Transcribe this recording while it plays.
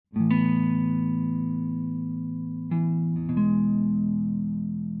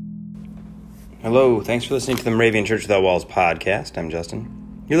Hello, thanks for listening to the Moravian Church Without Walls podcast. I'm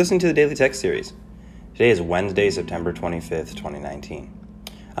Justin. You're listening to the Daily Text Series. Today is Wednesday, September 25th, 2019.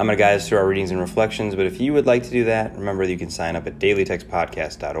 I'm going to guide us through our readings and reflections, but if you would like to do that, remember that you can sign up at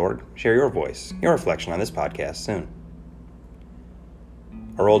dailytextpodcast.org. Share your voice, your reflection on this podcast soon.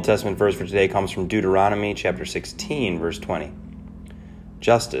 Our Old Testament verse for today comes from Deuteronomy chapter 16, verse 20.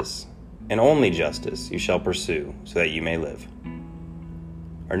 Justice, and only justice, you shall pursue, so that you may live.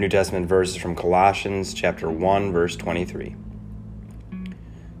 Our New Testament verse is from Colossians chapter 1, verse 23.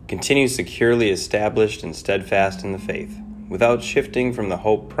 Continue securely established and steadfast in the faith, without shifting from the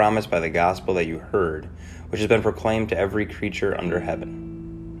hope promised by the gospel that you heard, which has been proclaimed to every creature under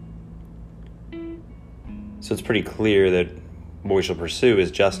heaven. So it's pretty clear that what we shall pursue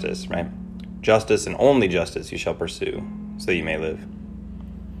is justice, right? Justice and only justice you shall pursue, so that you may live.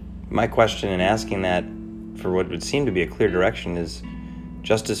 My question in asking that for what would seem to be a clear direction is,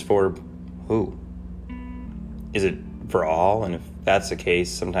 justice for who? Is it for all? And if that's the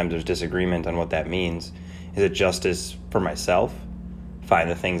case, sometimes there's disagreement on what that means. Is it justice for myself? Find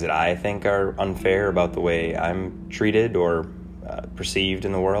the things that I think are unfair about the way I'm treated or perceived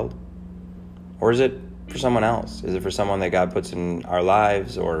in the world? Or is it for someone else? Is it for someone that God puts in our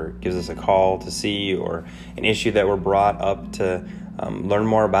lives or gives us a call to see, or an issue that we're brought up to learn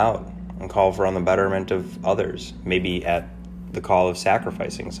more about and call for on the betterment of others, maybe at the call of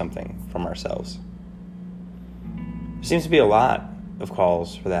sacrificing something from ourselves? There seems to be a lot of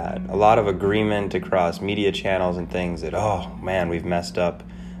calls for that, a lot of agreement across media channels and things that, oh man, we've messed up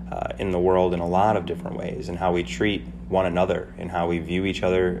in the world in a lot of different ways, and how we treat one another, and how we view each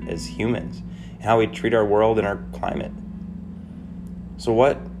other as humans, and how we treat our world and our climate. So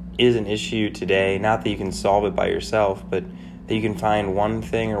what is an issue today? Not that you can solve it by yourself, but that you can find one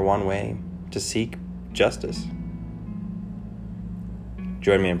thing or one way to seek justice.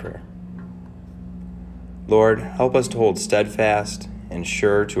 Join me in prayer. Lord, help us to hold steadfast and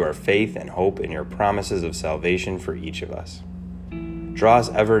sure to our faith and hope in your promises of salvation for each of us. Draw us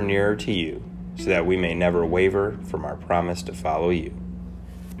ever nearer to you, so that we may never waver from our promise to follow you.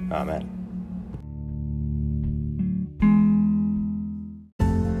 Amen.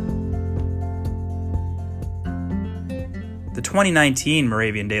 The 2019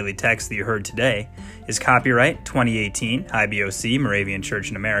 Moravian Daily Text that you heard today is copyright 2018 IBOC Moravian Church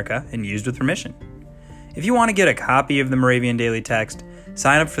in America and used with permission. If you want to get a copy of the Moravian Daily Text,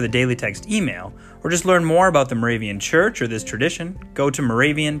 sign up for the Daily Text email, or just learn more about the Moravian Church or this tradition, go to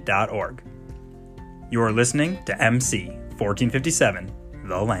moravian.org. You are listening to MC 1457,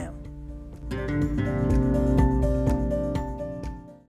 The Lamb.